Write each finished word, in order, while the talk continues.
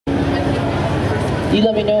You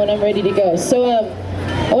let me know when I'm ready to go. So I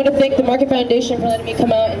want to thank the Market Foundation for letting me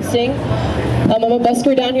come out and sing. I'm a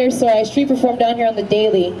busker down here, so I street perform down here on the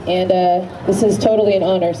daily, and this is totally an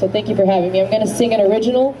honor, so thank you for having me. I'm going to sing an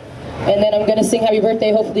original, and then I'm going to sing Happy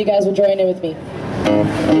Birthday. Hopefully you guys will join in with me.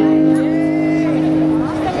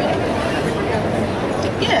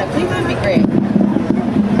 Yeah, please, that would be great.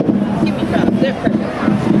 Give me props. They're perfect.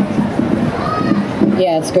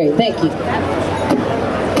 Yeah, it's great. Thank you.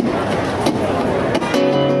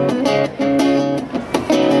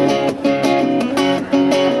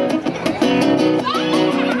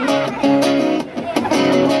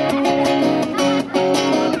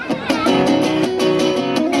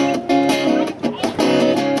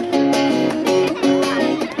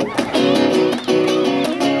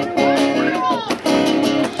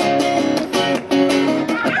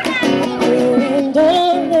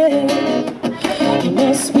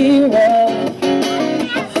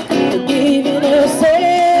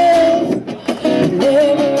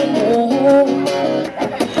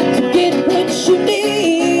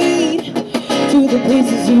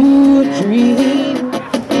 Places you dream.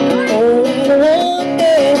 Oh,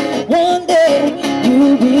 and one day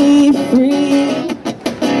you'll be free.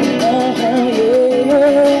 Yeah.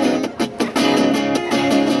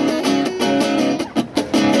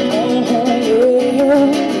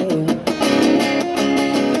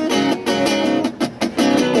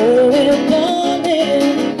 Oh, and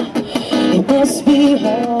darling, it must be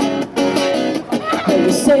hard when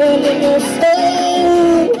you're selling your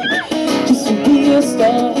soul just to be a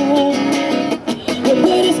star. But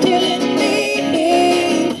what is killing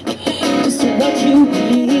me just to watch you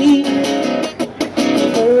bleed.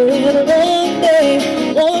 Oh,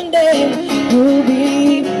 and one day you'll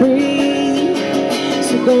be free.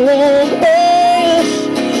 So go on, hush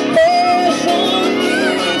on me,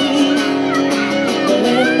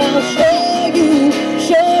 and I'll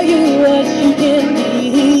show you what you can be.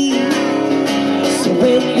 So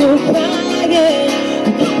when you're crying,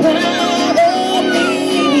 you can cry.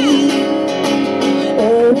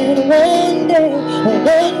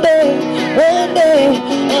 One day,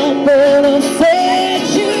 I'm gonna set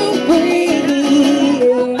you free.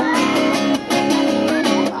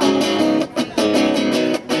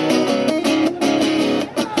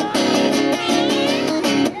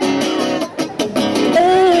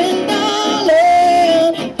 Oh, and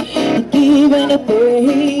darling, give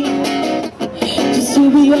anything just to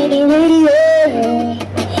be on the radio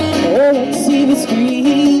or on TV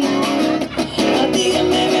screen. I'll be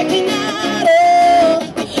American Idol,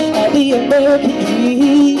 the American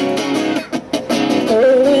dream. Oh,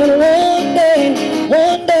 and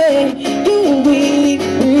one day you'll be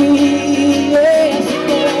free. Yes,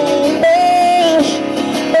 don't bash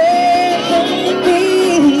on me,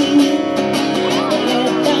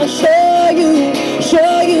 and I'll show you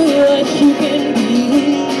what you can be.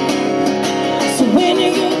 So when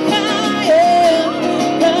you're crying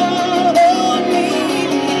down on me,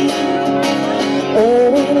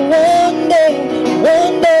 oh, and one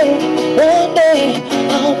day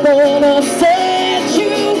I'm gonna set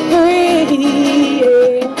you free.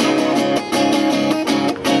 Yeah.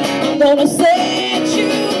 I'm gonna set you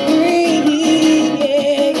free.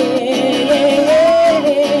 Yeah.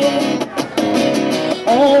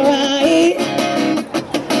 All right.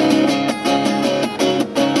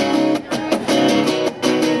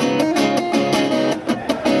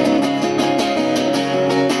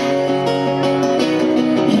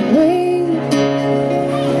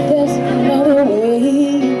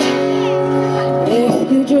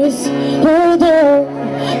 Just hold on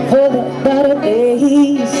for the better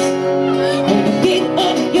days. When you get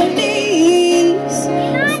on your knees,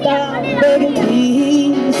 stop begging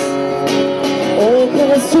please. Oh,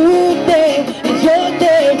 'cause today is your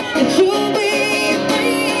day that you'll be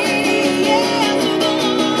free. Yeah, so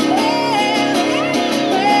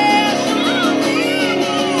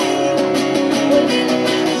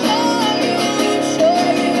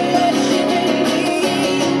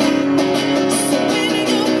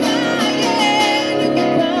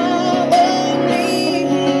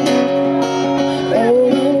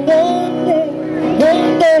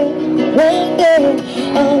one day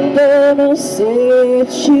I'm gonna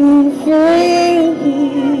set you free.